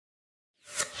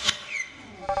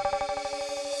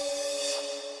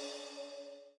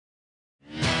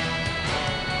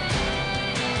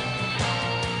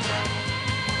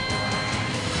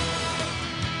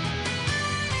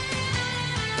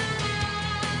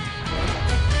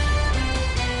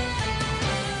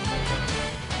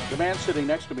man sitting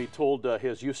next to me told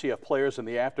his UCF players in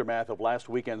the aftermath of last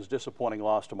weekend's disappointing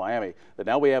loss to Miami that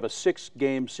now we have a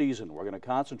 6-game season. We're going to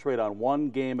concentrate on one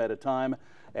game at a time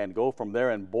and go from there.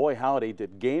 And boy, howdy,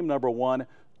 did game number one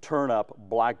turn up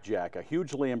blackjack. A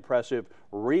hugely impressive,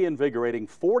 reinvigorating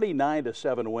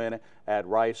 49-7 win at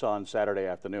Rice on Saturday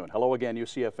afternoon. Hello again,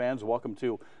 UCF fans. Welcome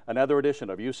to another edition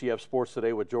of UCF Sports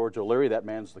Today with George O'Leary. That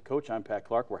man's the coach. I'm Pat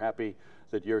Clark. We're happy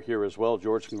that you're here as well.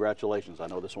 George, congratulations. I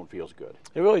know this one feels good.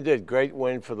 It really did. Great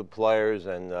win for the players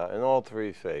and in all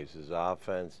three phases,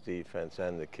 offense, defense,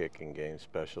 and the kicking game,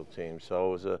 special teams. So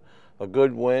it was a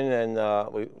good win,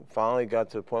 and we finally got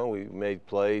to the point we made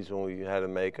plays when we had to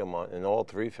make them in all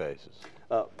three phases.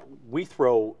 We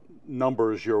throw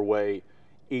numbers your way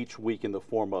each week in the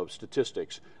form of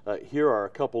statistics. Here are a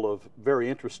couple of very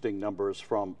interesting numbers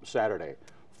from Saturday.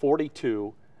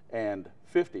 42 and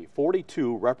 50.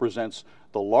 42 represents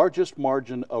the largest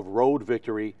margin of road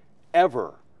victory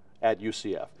ever at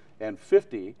UCF, and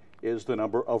 50 is the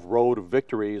number of road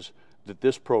victories that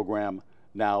this program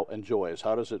now enjoys.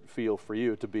 How does it feel for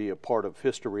you to be a part of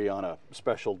history on a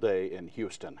special day in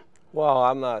Houston? Well,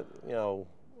 I'm not,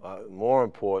 more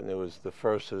important, it was the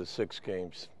first of the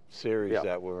 6-game series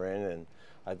that we're in, and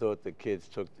I thought the kids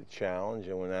took the challenge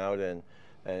and went out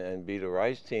and beat a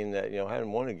Rice team that,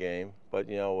 hadn't won a game, but,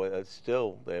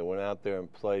 still they went out there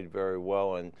and played very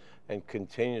well and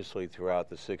continuously throughout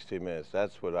the 60 minutes.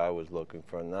 That's what I was looking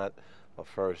for, not a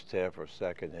first half or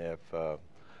second half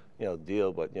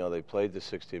deal, but they played the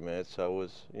 60 minutes, so it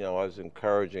was, I was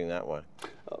encouraging that way.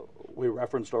 We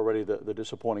referenced already the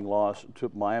disappointing loss to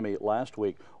Miami last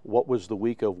week. What was the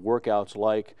week of workouts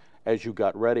like as you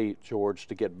got ready, George,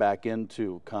 to get back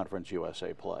into Conference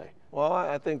USA play? Well,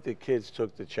 I think the kids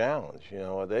took the challenge.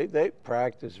 They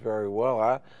practiced very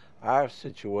well. Our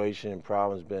situation and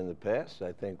problems been in the past.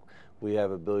 I think we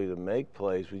have ability to make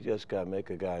plays. We just got to make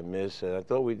a guy miss, and I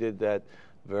thought we did that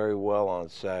very well on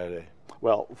Saturday.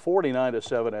 Well,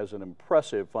 49-7 as an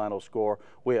impressive final score.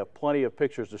 We have plenty of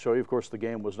pictures to show you. Of course, the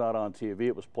game was not on TV.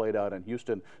 It was played out in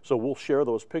Houston. So we'll share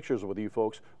those pictures with you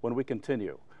folks when we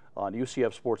continue on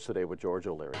UCF Sports Today with George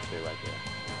O'Leary. Stay right there.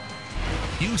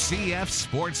 UCF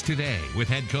Sports Today with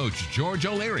head coach George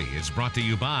O'Leary is brought to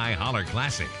you by Holler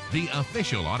Classic, the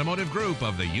official automotive group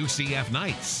of the UCF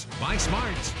Knights. Buy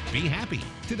smart, be happy.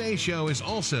 Today's show is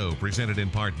also presented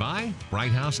in part by Bright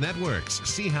House Networks.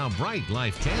 See how bright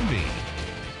life can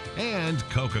be. And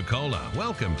Coca-Cola.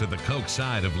 Welcome to the Coke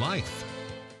side of life.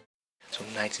 So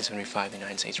in 1975, the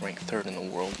United States ranked 3rd in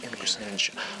the world in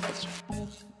percentage.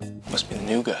 Must be the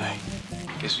new guy.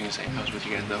 Guess you can say I was with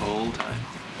you guys the whole time.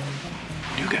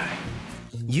 New guy.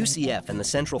 UCF and the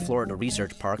Central Florida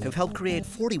Research Park have helped create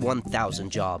 41,000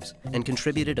 jobs and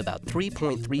contributed about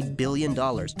 $3.3 billion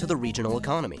to the regional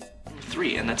economy.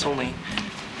 3, and that's only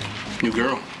new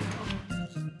girl.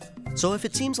 So if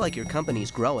it seems like your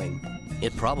company's growing,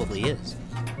 it probably is.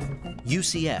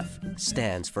 UCF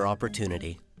stands for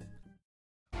opportunity.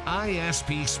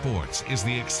 ISP Sports is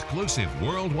the exclusive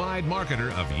worldwide marketer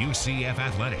of UCF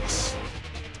Athletics.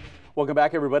 Welcome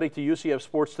back, everybody, to UCF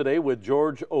Sports Today with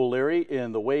George O'Leary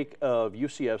in the wake of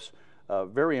UCF's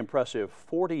very impressive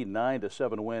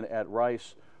 49-7 win at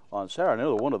Rice on Saturday. I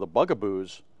know one of the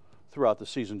bugaboos throughout the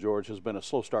season, George, has been a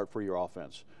slow start for your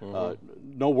offense.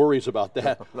 No worries about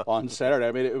that on Saturday.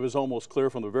 I mean, it was almost clear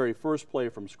from the very first play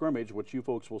from scrimmage, which you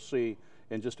folks will see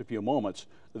in just a few moments,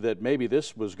 that maybe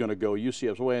this was going to go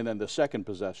UCF's way, and then the second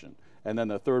possession, and then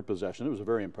the third possession. It was a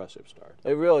very impressive start.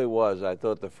 It really was. I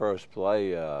thought the first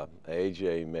play,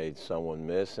 AJ made someone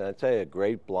miss, and I tell you,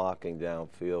 great blocking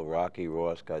downfield. Rocky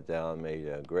Ross got down, made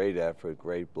a great effort,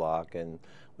 great block, and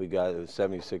we got a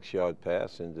 76-yard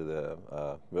pass into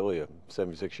the, really a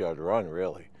 76-yard run,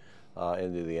 really,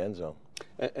 into the end zone.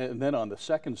 And then on the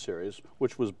second series,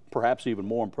 which was perhaps even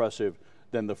more impressive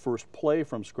than the first play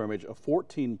from scrimmage, a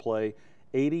 14-play,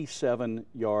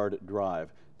 87-yard drive.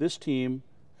 This team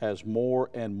has more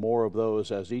and more of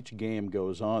those as each game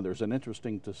goes on. There's an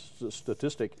interesting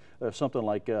statistic, something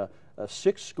like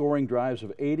 6 scoring drives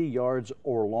of 80 yards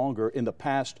or longer in the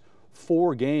past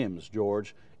 4 games,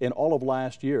 George. In all of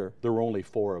last year, there were only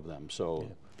 4 of them. So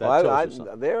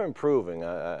they're improving,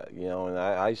 and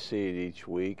I see it each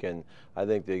week, and I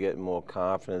think they're getting more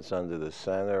confidence under the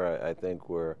center. I think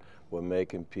we're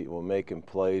making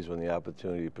plays when the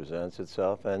opportunity presents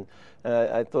itself, and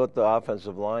I thought the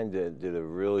offensive line did a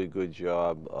really good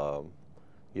job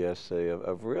yesterday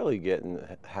of really getting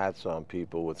hats on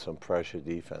people with some pressure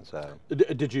defense at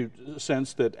them. Did you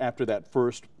sense that after that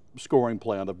first scoring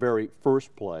play on the very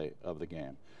first play of the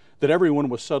game, that everyone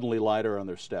was suddenly lighter on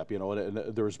their step, you know,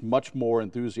 and there was much more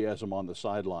enthusiasm on the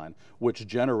sideline, which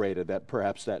generated that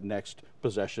perhaps that next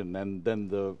possession and then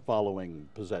the following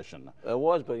possession. It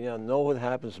was, but know what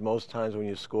happens most times when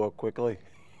you score quickly?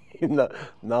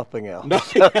 Nothing else.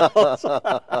 Nothing else.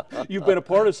 You've been a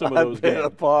part of some of those games. I've been a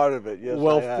part of it, yes.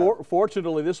 Well,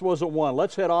 fortunately, this wasn't one.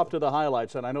 Let's head off to the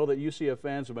highlights. And I know that UCF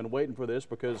fans have been waiting for this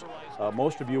because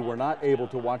most of you were not able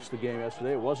to watch the game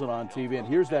yesterday. It wasn't on TV. And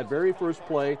here's that very first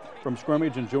play from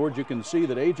scrimmage. And, George, you can see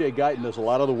that A.J. Guyton does a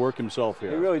lot of the work himself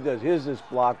here. He really does. Here's this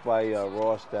block by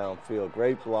Ross downfield.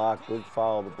 Great block, good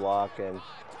follow the block, and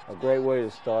a great way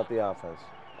to start the offense.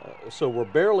 So we're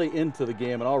barely into the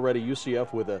game, and already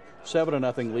UCF with a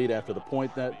 7-0 lead after the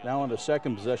point. Now on the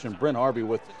second possession, Brent Harvey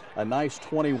with a nice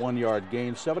 21-yard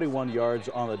gain, 71 yards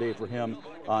on the day for him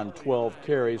on 12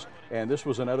 carries. And this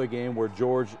was another game where,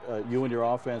 George, you and your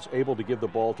offense able to give the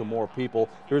ball to more people.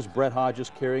 Here's Brett Hodges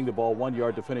carrying the ball 1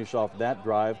 yard to finish off that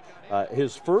drive.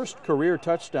 His first career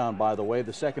touchdown, by the way.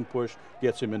 The second push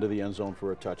gets him into the end zone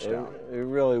for a touchdown. It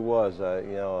really was.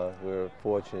 We were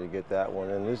fortunate to get that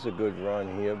one. And this is a good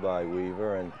run here by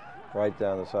Weaver, and right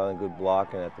down the sideline, good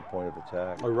blocking at the point of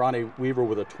attack. Ronnie Weaver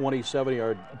with a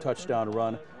 27-yard touchdown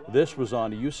run. This was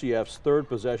on UCF's third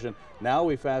possession. Now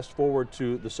we fast forward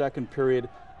to the second period.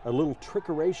 A little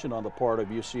trickeration on the part of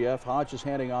UCF. Hodges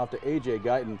handing off to A.J.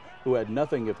 Guyton, who had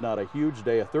nothing if not a huge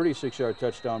day, a 36-yard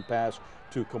touchdown pass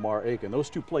to Kamar Aiken. Those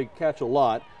two play catch a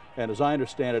lot, and as I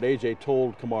understand it, A.J.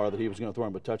 told Kamar that he was going to throw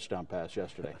him a touchdown pass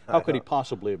yesterday. How could he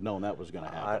possibly have known that was going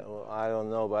to happen? I don't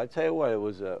know, but I tell you what, it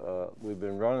was we've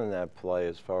been running that play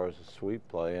as far as a sweep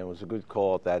play, and it was a good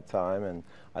call at that time, and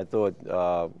I thought,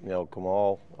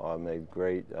 Kamal made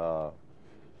great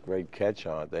catch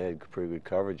on it. They had pretty good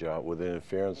coverage on it with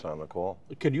interference on the call.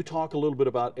 Can you talk a little bit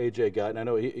about A.J. Guyton? I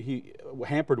know he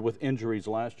hampered with injuries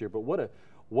last year, but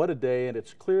what a day, and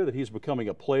it's clear that he's becoming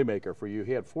a playmaker for you.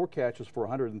 He had 4 catches for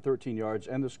 113 yards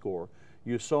and the score.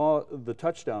 You saw the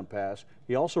touchdown pass.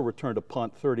 He also returned a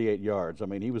punt 38 yards. I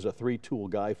mean, he was a 3-tool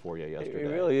guy for you yesterday. He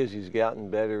really is. He's gotten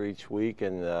better each week,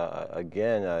 and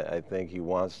again, I think he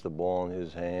wants the ball in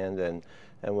his hand, and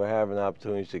we're having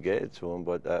opportunities to get it to him.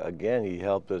 But again, he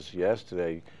helped us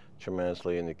yesterday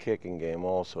tremendously in the kicking game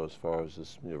also, as far as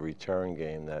this return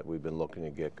game that we've been looking to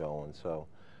get going. So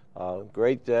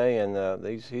great day, and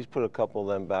he's put a couple of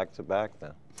them back to back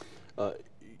now.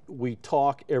 We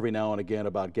talk every now and again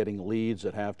about getting leads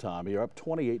at halftime. You're up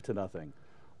 28-0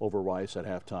 over Rice at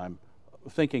halftime,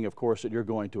 thinking, of course, that you're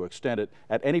going to extend it.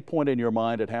 At any point in your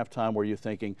mind at halftime were you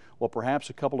thinking, well, perhaps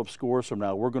a couple of scores from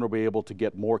now we're going to be able to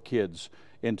get more kids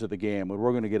into the game, and we're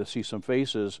going to get to see some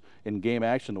faces in game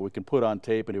action that we can put on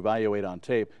tape and evaluate on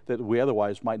tape that we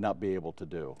otherwise might not be able to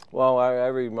do? Well, I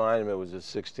remind him it was a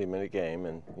 60-minute game,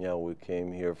 and we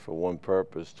came here for one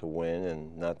purpose, to win,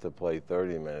 and not to play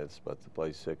 30 minutes, but to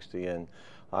play 60. And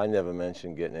I never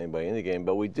mentioned getting anybody in the game,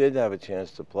 but we did have a chance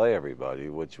to play everybody,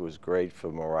 which was great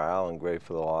for morale and great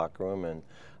for the locker room, and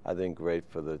I think great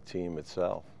for the team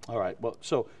itself. All right. Well,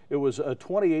 so it was a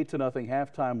 28-0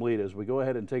 halftime lead. As we go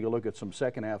ahead and take a look at some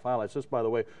second half highlights. This, by the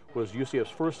way, was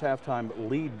UCF's first halftime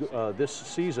lead this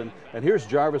season. And here's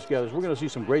Jarvis Gathers. We're going to see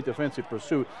some great defensive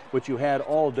pursuit, which you had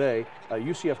all day.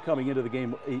 UCF coming into the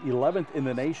game 11th in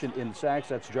the nation in sacks.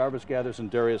 That's Jarvis Gathers and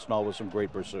Darius Null with some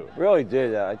great pursuit. Really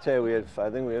did. I tell you, I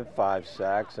think we had 5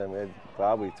 sacks, and we had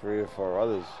probably 3 or 4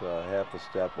 others half a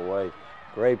step away.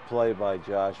 Great play by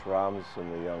Josh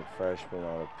Robinson, the young freshman,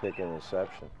 on a pick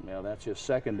interception. Yeah, that's his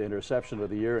second interception of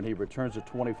the year, and he returns it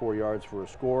 24 yards for a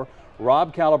score.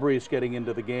 Rob Calabrese getting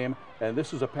into the game, and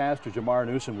this is a pass to Jamar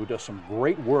Newsom, who does some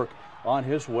great work on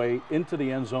his way into the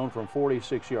end zone from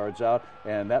 46 yards out,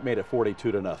 and that made it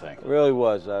 42-0. It really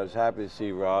was. I was happy to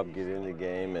see Rob get in the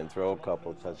game and throw a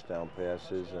couple of touchdown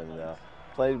passes, and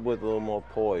played with a little more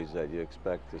poise that you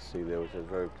expect to see there, which I was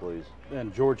very pleased.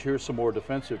 And George, here's some more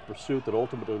defensive pursuit that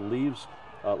ultimately leads,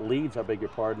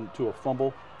 to a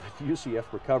fumble that UCF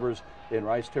recovers in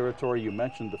Rice territory. You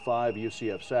mentioned the 5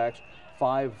 UCF sacks,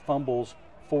 5 fumbles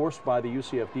forced by the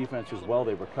UCF defense as well.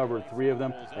 They recovered 3 of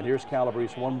them. And here's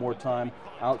Calabrese one more time,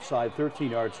 outside 13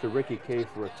 yards to Ricky Kay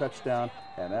for a touchdown,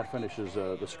 and that finishes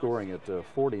the scoring at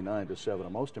 49-7. A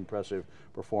most impressive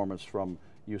performance from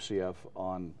UCF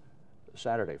on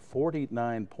Saturday.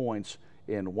 49 points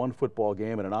in one football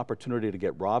game, and an opportunity to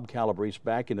get Rob Calabrese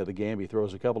back into the game. He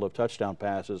throws a couple of touchdown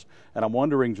passes, and I'm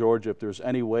wondering, George, if there's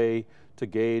any way to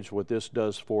gauge what this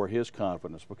does for his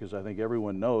confidence, because I think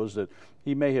everyone knows that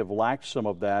he may have lacked some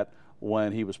of that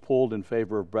when he was pulled in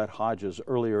favor of Brett Hodges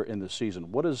earlier in the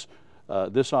season. What does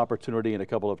this opportunity and a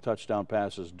couple of touchdown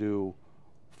passes do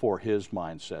for his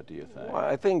mindset, do you think? Well,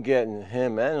 I think getting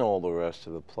him and all the rest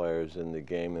of the players in the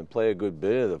game and play a good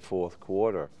bit of the fourth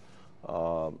quarter.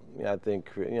 I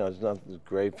think it's nothing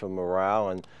great for morale,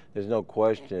 and there's no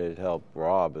question it helped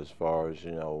Rob as far as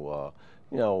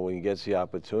when he gets the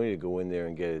opportunity to go in there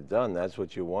and get it done. That's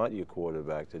what you want your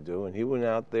quarterback to do, and he went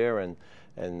out there and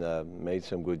made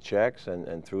some good checks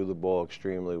and threw the ball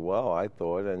extremely well, I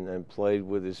thought, and played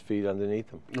with his feet underneath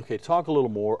him. Okay, talk a little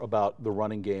more about the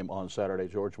running game on Saturday,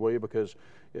 George, will you? Because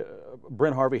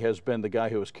Brent Harvey has been the guy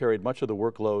who has carried much of the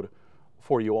workload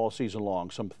for you all season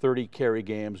long. Some 30 carry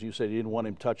games. You said you didn't want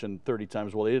him touching 30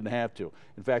 times. Well, he didn't have to.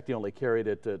 In fact, he only carried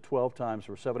it 12 times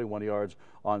for 71 yards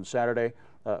on Saturday.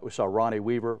 We saw Ronnie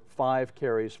Weaver, 5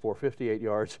 carries for 58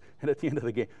 yards. And at the end of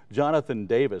the game, Jonathan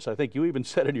Davis, I think you even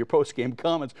said in your post-game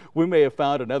comments, we may have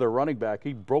found another running back.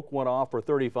 He broke one off for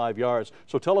 35 yards.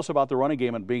 So tell us about the running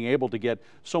game and being able to get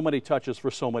so many touches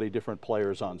for so many different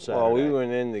players on Saturday. Well, we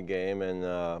went in the game,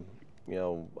 and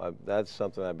that's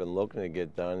something I've been looking to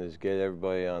get done, is get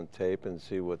everybody on tape and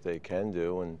see what they can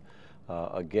do. And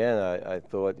again, I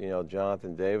thought,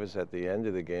 Jonathan Davis at the end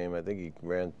of the game, I think he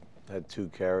had 2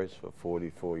 carries for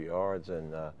 44 yards,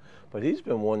 but he's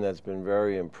been one that's been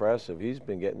very impressive. He's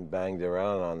been getting banged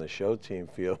around on the show team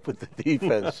field with the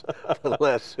defense for the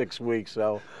last 6 weeks.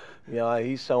 So,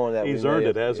 he's someone that he's earned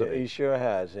it, hasn't he? He sure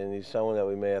has, and he's someone that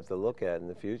we may have to look at in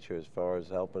the future as far as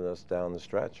helping us down the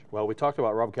stretch. Well, we talked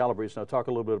about Rob Calabrese. Now talk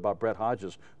a little bit about Brett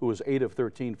Hodges, who was 8 of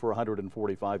 13 for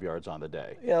 145 yards on the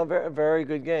day. Very, very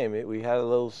good game. We had a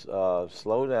little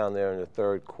slowdown there in the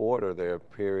third quarter there,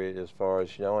 period, as far as,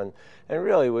 and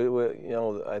really,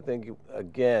 I think,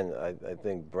 again, I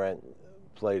think Brent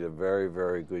played a very,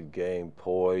 very good game,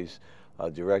 poised,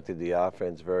 directed the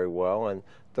offense very well, and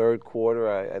third quarter,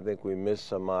 I think we missed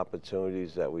some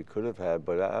opportunities that we could have had,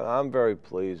 but I'm very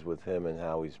pleased with him and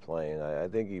how he's playing. I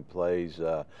think he plays,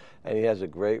 and he has a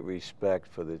great respect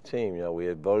for the team. We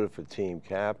had voted for team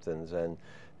captains, and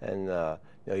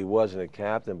he wasn't a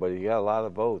captain, but he got a lot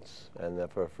of votes, and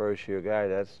for a first-year guy,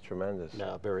 that's tremendous.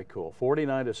 Yeah, very cool.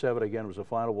 49-7 again was the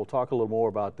final. We'll talk a little more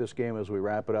about this game as we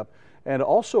wrap it up, and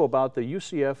also about the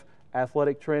UCF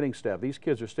athletic training staff. These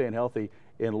kids are staying healthy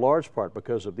in large part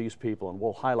because of these people, and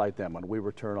we'll highlight them when we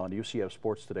return on UCF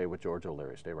Sports Today with George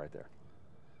O'Leary. Stay right there.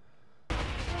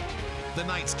 The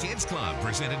Knights Kids Club,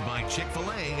 presented by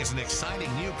Chick-fil-A, is an exciting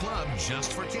new club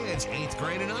just for kids 8th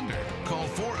grade and under. Call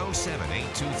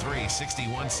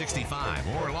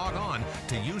 407-823-6165 or log on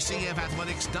to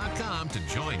UCFathletics.com to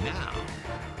join now.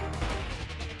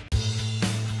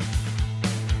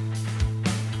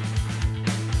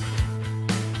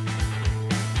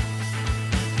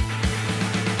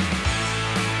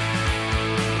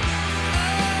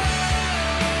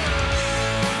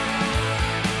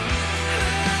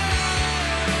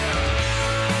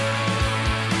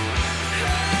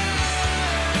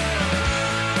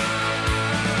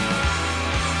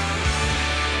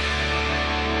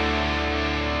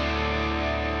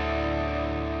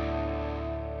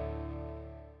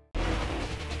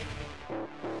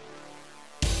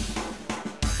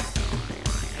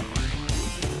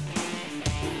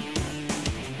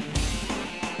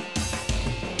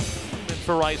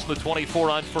 For Rice, the 24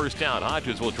 on first down.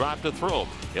 Hodges will drop to throw.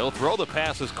 He'll throw. The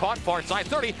pass is caught far side.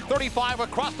 30, 35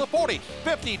 across the 40,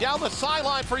 50 down the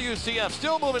sideline for UCF.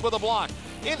 Still moving with a block.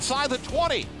 Inside the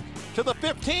 20 to the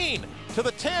 15 to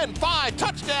the 10, 5.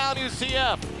 Touchdown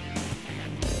UCF.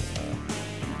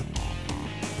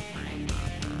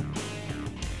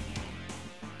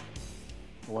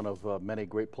 One of many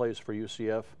great plays for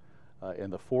UCF in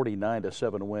the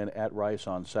 49-7 win at Rice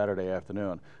on Saturday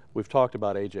afternoon. We've talked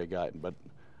about A.J. Guyton, but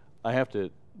I have to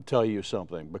tell you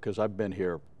something because I've been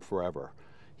here forever.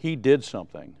 He did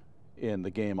something in the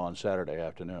game on Saturday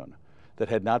afternoon that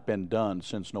had not been done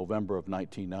since November of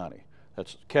 1990.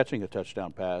 That's catching a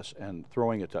touchdown pass and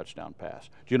throwing a touchdown pass.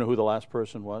 Do you know who the last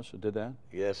person was that did that?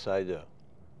 Yes, I do.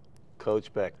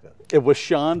 Coach Beckton. It was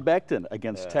Sean Beckton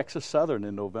against Texas Southern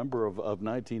in November of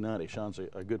 1990. Sean's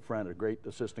a good friend, a great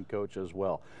assistant coach as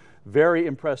well. Very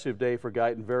impressive day for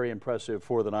Guyton, very impressive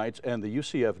for the Knights and the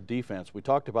UCF defense. We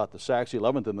talked about the sacks,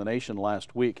 11th in the nation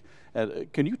last week.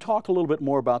 Can you talk a little bit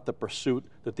more about the pursuit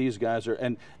that these guys are,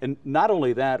 and not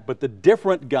only that, but the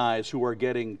different guys who are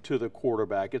getting to the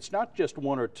quarterback? It's not just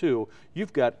one or two.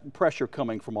 You've got pressure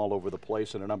coming from all over the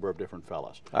place and a number of different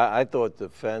fellas. I thought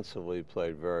defensively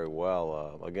played very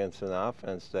well against an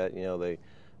offense that,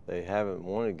 they haven't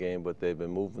won a game, but they've been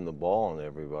moving the ball on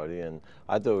everybody, and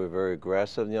I thought we were very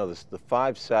aggressive. The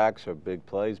 5 sacks are big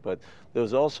plays, but there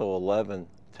was also 11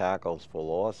 tackles for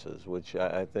losses, which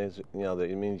I think, you know, that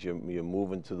it means you're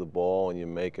moving to the ball and you're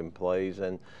making plays.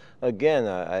 And again,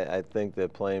 I think they're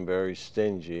playing very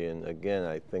stingy. And again,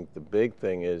 I think the big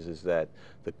thing is that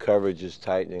the coverage is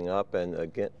tightening up, and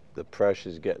again, the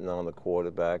pressure's getting on the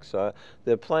quarterback. So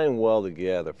they're playing well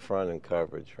together, front and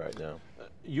coverage right now.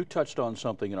 You touched on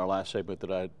something in our last segment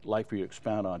that I'd like for you to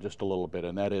expound on just a little bit,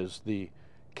 and that is the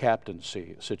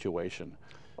captaincy situation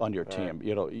on your team.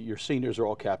 You know, your seniors are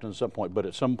all captains at some point, but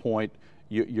at some point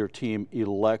your team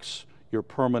elects your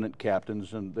permanent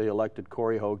captains, and they elected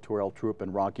Corey Hogue, Terrell Troop,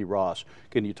 and Rocky Ross.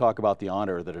 Can you talk about the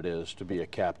honor that it is to be a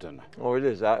captain? Oh, it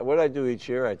is. What I do each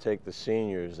year, I take the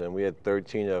seniors, and we had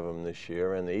 13 of them this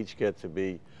year, and they each get to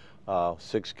be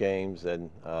 6 games, and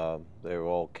they're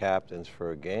all captains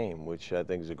for a game, which I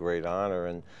think is a great honor.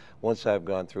 And once I've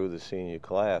gone through the senior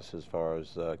class, as far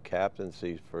as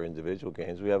captaincy for individual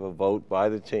games, we have a vote by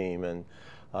the team, and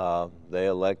they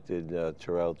elected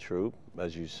Terrell Troop,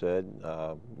 as you said,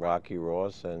 Rocky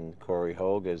Ross, and Corey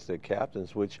Hogue as their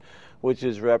captains, which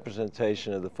is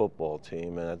representation of the football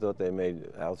team, and I thought they made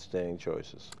outstanding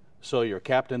choices. So your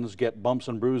captains get bumps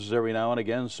and bruises every now and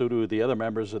again, so do the other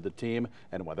members of the team,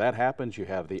 and when that happens, you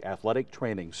have the athletic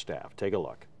training staff. Take a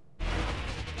look.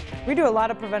 We do a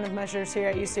lot of preventive measures here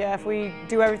at UCF. We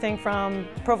do everything from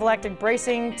prophylactic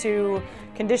bracing to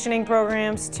conditioning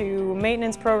programs to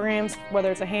maintenance programs,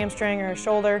 whether it's a hamstring or a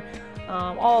shoulder,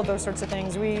 all of those sorts of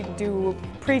things. We do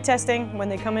pre-testing when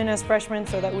they come in as freshmen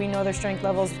so that we know their strength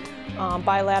levels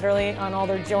bilaterally on all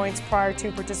their joints prior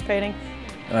to participating.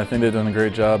 And I think they've done a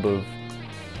great job of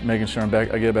making sure I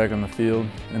get back on the field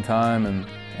in time,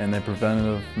 and their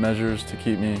preventative measures to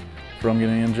keep me from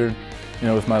getting injured. You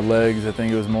know, with my legs, I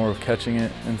think it was more of catching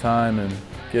it in time and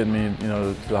getting me, you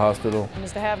know, to the hospital.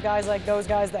 Just to have guys like those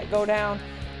guys that go down,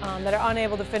 that are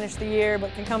unable to finish the year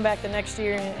but can come back the next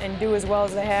year and do as well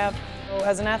as they have. So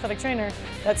as an athletic trainer,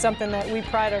 that's something that we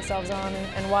pride ourselves on,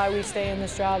 and why we stay in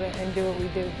this job and do what we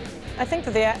do. I think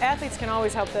that the athletes can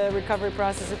always help the recovery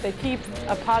process if they keep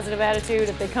a positive attitude,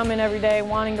 if they come in every day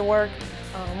wanting to work,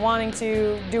 wanting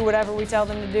to do whatever we tell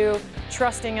them to do,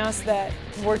 trusting us that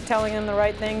we're telling them the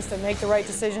right things to make the right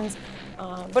decisions.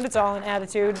 But it's all an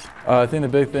attitude. I think the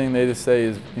big thing they just say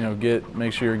is, you know,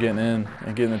 make sure you're getting in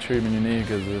and getting the treatment you need,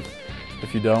 because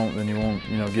if you don't, then you won't,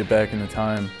 you know, get back in the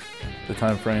time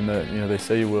frame that, you know, they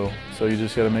say you will. So you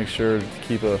just got to make sure to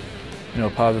keep a, you know,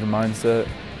 positive mindset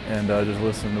and just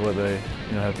listen to what they,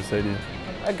 you know, have to say to you.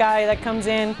 A guy that comes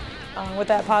in with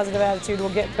that positive attitude will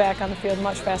get back on the field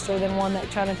much faster than one that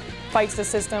kind of fights the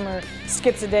system or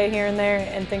skips a day here and there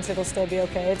and thinks it'll still be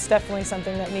okay. It's definitely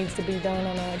something that needs to be done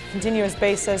on a continuous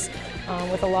basis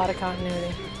with a lot of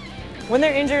continuity. When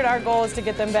they're injured, our goal is to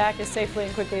get them back as safely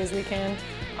and quickly as we can,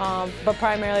 but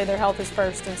primarily their health is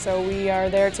first, and so we are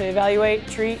there to evaluate,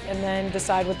 treat, and then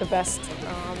decide what the best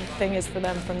thing is for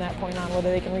them from that point on,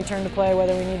 whether they can return to play,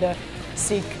 whether we need to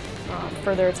seek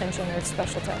further attention or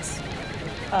special tests.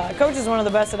 Coach is one of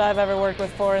the best that I've ever worked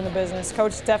with for in the business.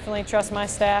 Coach definitely trusts my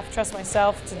staff, trusts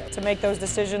myself to make those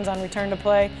decisions on return to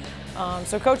play.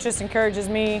 So Coach just encourages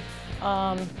me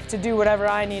to do whatever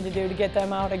I need to do to get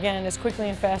them out again as quickly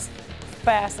and fast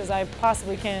as I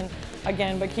possibly can,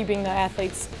 again, but keeping the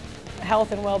athletes'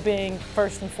 health and well-being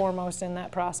first and foremost in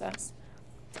that process.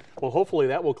 Well, hopefully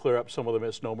that will clear up some of the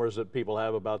misnomers that people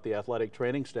have about the athletic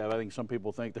training staff. I think some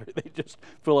people think they just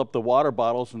fill up the water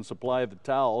bottles and supply the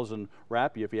towels and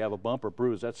wrap you if you have a bump or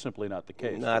bruise. That's simply not the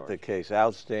case. Not the case.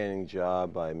 Outstanding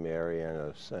job by Mary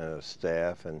and her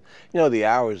staff, and you know the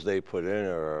hours they put in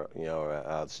are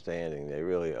outstanding. They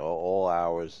really all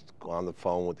hours on the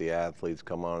phone with the athletes.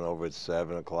 Come on over at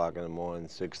 7 o'clock in the morning,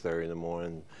 6:30 in the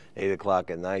morning, 8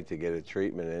 o'clock at night to get a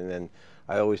treatment in. And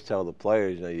I always tell the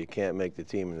players, you know, you can't make the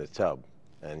team in the tub,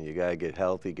 and you got to get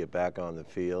healthy, get back on the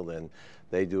field, and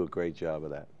they do a great job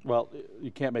of that. Well,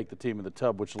 you can't make the team in the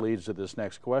tub, which leads to this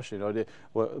next question. You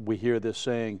know, we hear this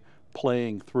saying,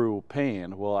 playing through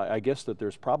pain. Well, I guess that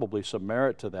there's probably some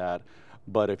merit to that,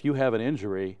 but if you have an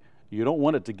injury, you don't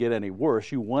want it to get any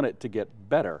worse. You want it to get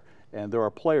better. And there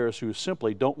are players who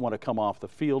simply don't want to come off the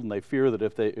field, and they fear that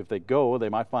if they go, they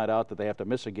might find out that they have to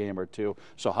miss a game or two.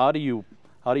 So how do you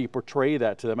portray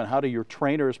that to them, and how do your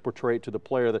trainers portray it to the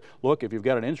player that, look, if you've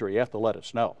got an injury, you have to let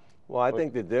us know? Well, I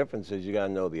think the difference is you got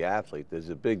to know the athlete. There's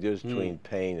a big difference between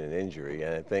pain and injury,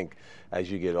 and I think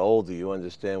as you get older, you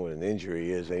understand what an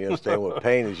injury is, and you understand what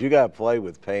pain is. You got to play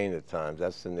with pain at times.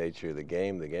 That's the nature of the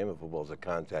game. The game of football is a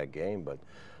contact game, but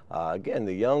again,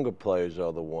 the younger players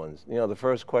are the ones. You know, the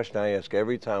first question I ask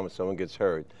every time when someone gets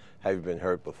hurt, have you been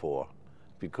hurt before?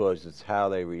 because it's how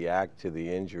they react to the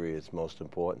injury that's most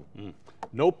important.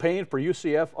 No pain for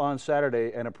UCF on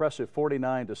Saturday, an impressive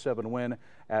 49-7 win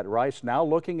at Rice. Now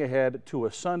looking ahead to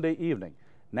a Sunday evening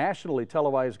nationally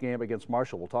televised game against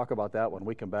Marshall. We'll talk about that when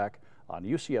we come back on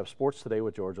UCF Sports Today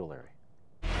with George O'Leary.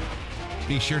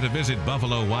 Be sure to visit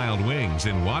Buffalo Wild Wings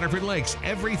in Waterford Lakes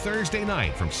every Thursday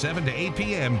night from 7 to 8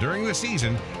 p.m. during the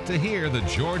season to hear the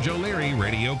George O'Leary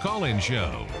Radio Call-In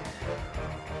Show.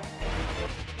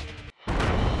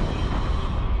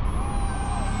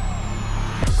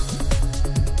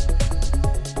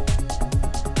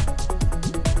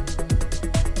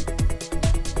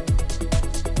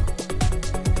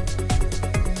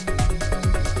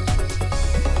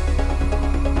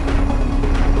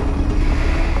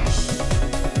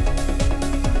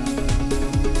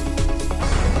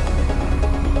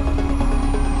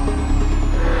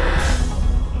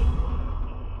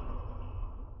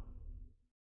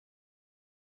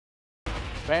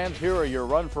 Fans, here are your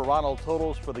run for Ronald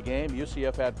totals for the game.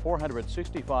 UCF had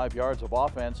 465 yards of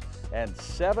offense and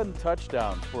 7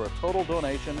 touchdowns for a total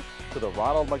donation to the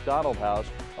Ronald McDonald House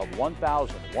of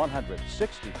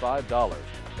 $1,165.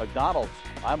 McDonald's,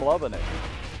 I'm loving it.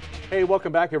 Hey,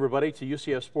 welcome back, everybody, to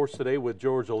UCF Sports Today with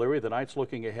George O'Leary. The Knights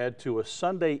looking ahead to a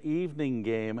Sunday evening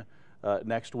game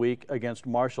next week against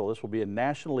Marshall. This will be a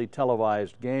nationally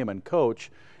televised game. And, Coach,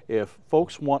 if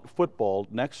folks want football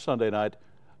next Sunday night,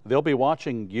 they'll be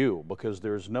watching you because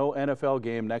there's no NFL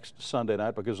game next Sunday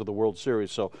night because of the World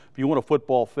Series. So if you want a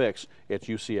football fix, it's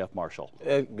UCF Marshall.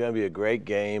 It's going to be a great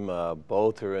game.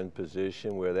 Both are in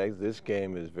position where this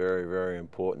game is very, very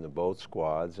important to both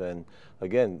squads. And,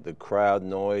 again, the crowd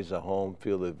noise, a home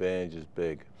field advantage is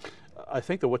big. I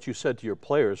think that what you said to your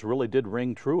players really did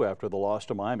ring true after the loss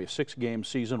to Miami. 6-game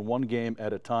season, 1 game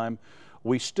at a time.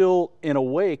 We still, in a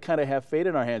way, kind of have fate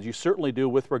in our hands. You certainly do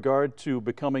with regard to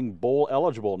becoming bowl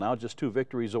eligible. Now just 2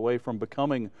 victories away from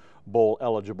becoming bowl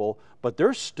eligible. But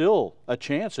there's still a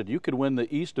chance that you could win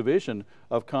the East Division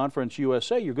of Conference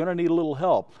USA. You're going to need a little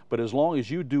help. But as long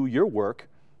as you do your work,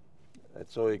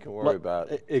 that's all you can worry about.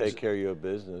 Take care of your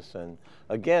business. And,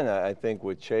 again, I think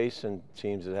we're chasing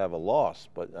teams that have a loss,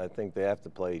 but I think they have to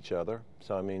play each other.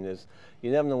 So, I mean,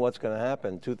 you never know what's going to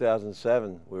happen. In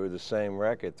 2007, we were the same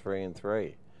record,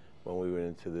 3-3, when we went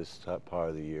into this part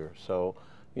of the year. So,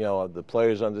 you know, the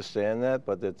players understand that,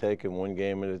 but they're taking 1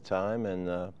 game at a time.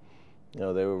 And, you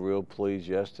know, they were real pleased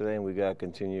yesterday, and we got to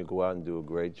continue to go out and do a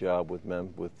great job with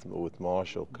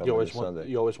Marshall coming this Sunday.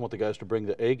 You always want the guys to bring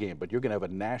the A game, but you're going to have a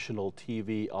national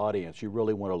TV audience. You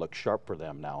really want to look sharp for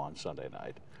them now on Sunday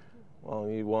night. Well,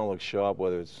 you want to look sharp,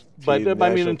 whether it's TV,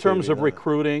 but I mean, in terms of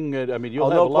recruiting, I mean,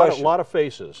 you'll have a lot of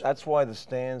faces. That's why the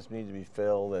stands need to be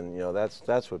filled, and you know,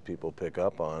 that's what people pick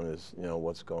up on is, you know,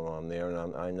 what's going on there.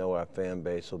 And I know our fan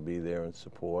base will be there in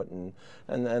support, and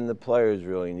the players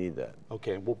really need that.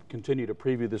 Okay, we'll continue to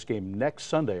preview this game next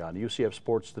Sunday on UCF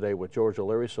Sports Today with George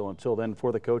O'Leary. So until then,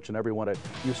 for the coach and everyone at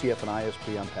UCF and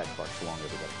ISP, I'm Pat Clark. So long,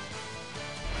 everybody.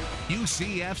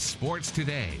 UCF Sports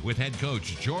Today with head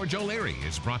coach George O'Leary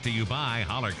is brought to you by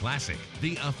Holler Classic,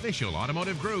 the official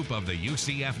automotive group of the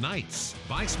UCF Knights.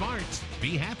 Buy smart,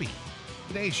 be happy.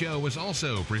 Today's show was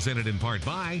also presented in part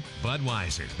by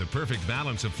Budweiser, the perfect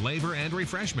balance of flavor and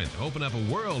refreshment. Open up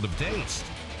a world of taste.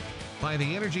 By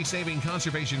the energy-saving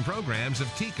conservation programs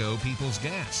of Tico People's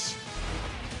Gas.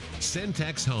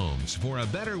 Syntex Homes. For a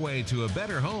better way to a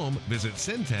better home, visit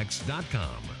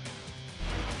syntex.com.